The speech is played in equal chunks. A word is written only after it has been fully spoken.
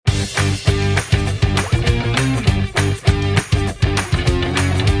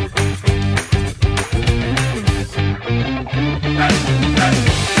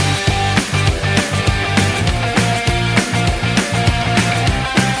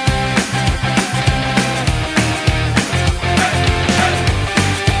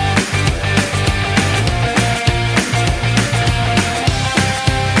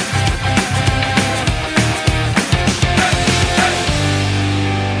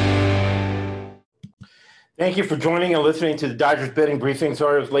Thank you for joining and listening to the Dodgers betting briefing.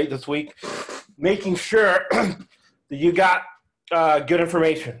 Sorry it was late this week. Making sure that you got good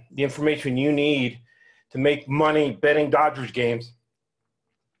information, the information you need to make money betting Dodgers games.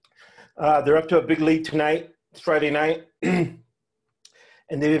 They're up to a big lead tonight. It's Friday night. And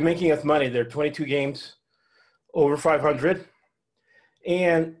they've been making us money. They're 22 games over 500.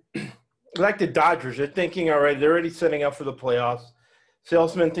 And like the Dodgers, they're thinking, all right, they're already setting up for the playoffs.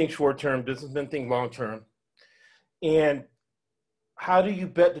 Salesmen think short-term, businessmen think long-term. And how do you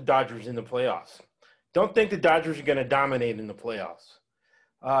bet the Dodgers in the playoffs? Don't think the Dodgers are going to dominate in the playoffs.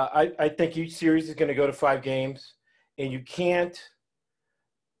 I think each series is going to go to 5 games, and you can't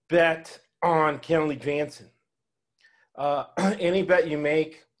bet on Kenley Jansen. Any bet you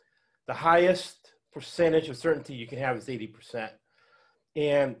make, the highest percentage of certainty you can have is 80%.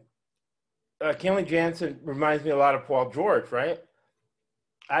 And Kenley Jansen reminds me a lot of Paul George, right?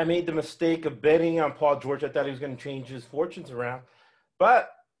 I made the mistake of betting on Paul George. I thought he was going to change his fortunes around.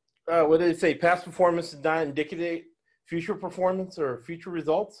 But what did they say? Past performance does not indicate future performance or future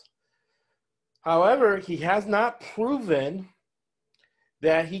results. However, he has not proven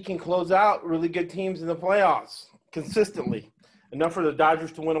that he can close out really good teams in the playoffs consistently, enough for the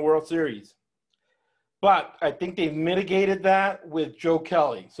Dodgers to win a World Series. But I think they've mitigated that with Joe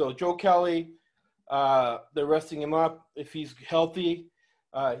Kelly. So Joe Kelly, they're resting him up. If he's healthy,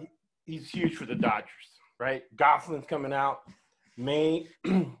 he's huge for the Dodgers, right? Gosselin's coming out. May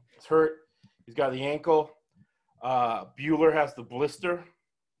is hurt. He's got the ankle. Buehler has the blister.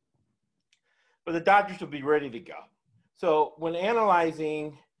 But the Dodgers will be ready to go. So when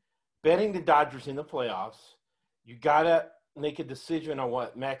analyzing betting the Dodgers in the playoffs, you got to make a decision on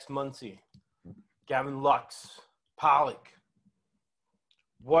what Max Muncy, Gavin Lux, Pollock,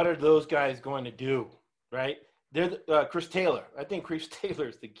 what are those guys going to do, right? They're Chris Taylor. I think Chris Taylor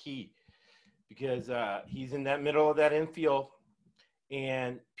is the key because he's in that middle of that infield,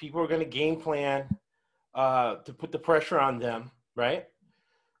 and people are going to game plan to put the pressure on them, right?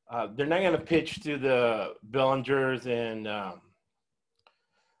 They're not going to pitch to the Bellingers and,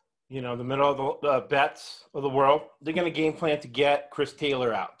 the middle of the Betts of the world. They're going to game plan to get Chris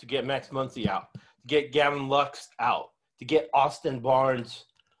Taylor out, to get Max Muncy out, to get Gavin Lux out, to get Austin Barnes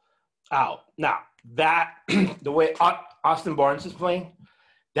out. Now, that the way Austin Barnes is playing,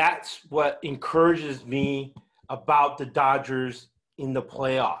 that's what encourages me about the Dodgers in the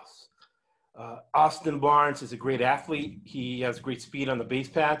playoffs. Austin Barnes is a great athlete. He has great speed on the base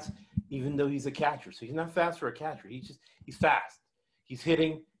paths, even though he's a catcher. So he's not fast for a catcher. He's fast. He's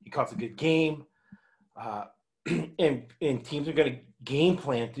hitting. He calls a good game. And teams are going to game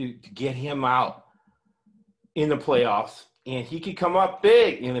plan to get him out in the playoffs. And he could come up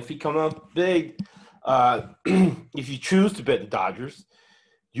big. And if he comes up big, if you choose to bet the Dodgers,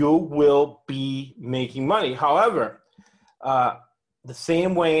 you will be making money. However, the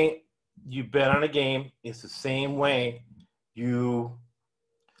same way you bet on a game is the same way you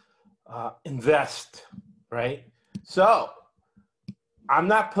invest, right? So I'm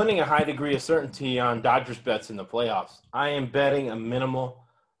not putting a high degree of certainty on Dodgers bets in the playoffs. I am betting a minimal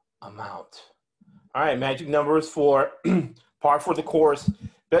amount. All right, magic number is 4. Par for the course.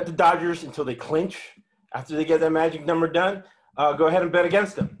 Bet the Dodgers until they clinch. After they get that magic number done, go ahead and bet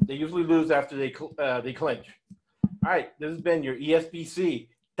against them. They usually lose after they clinch. All right, this has been your ESBC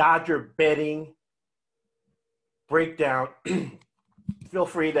Dodger betting breakdown. Feel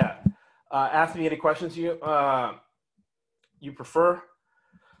free to ask me any questions you prefer.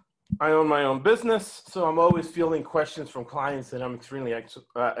 I own my own business, so I'm always fielding questions from clients, and I'm extremely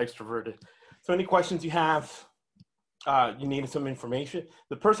extroverted. So any questions you have, you need some information.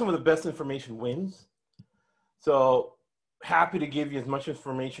 The person with the best information wins. So happy to give you as much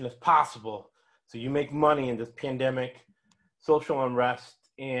information as possible so you make money in this pandemic, social unrest,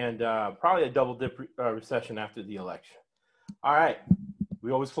 and probably a double-dip recession after the election. All right.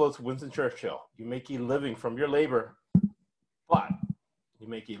 We always close with Winston Churchill. You make a living from your labor, but you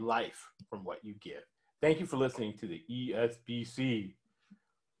make a life from what you give. Thank you for listening to the ESBC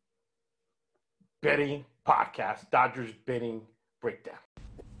Betting Podcast, Dodgers Betting Breakdown.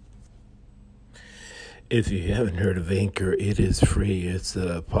 If you haven't heard of Anchor, it is free. It's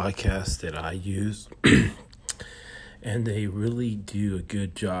a podcast that I use, and they really do a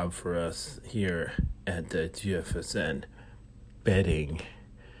good job for us here at the GFSN Betting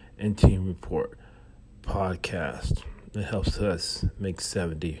and Team Report podcast. It helps us make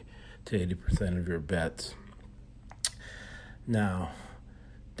 70 to 80% of your bets. Now,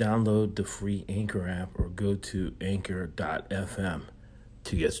 download the free Anchor app or go to anchor.fm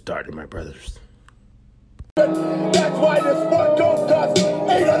to get started, my brothers. That's why this sport don't cost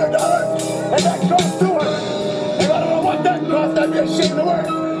 $800 and that costs $200. ashamed to wear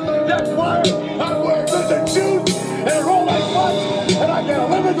it. That's why I'm wearing lizard shoes and a Rolex watch, and I got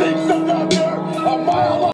a limousine stuck out there a mile long.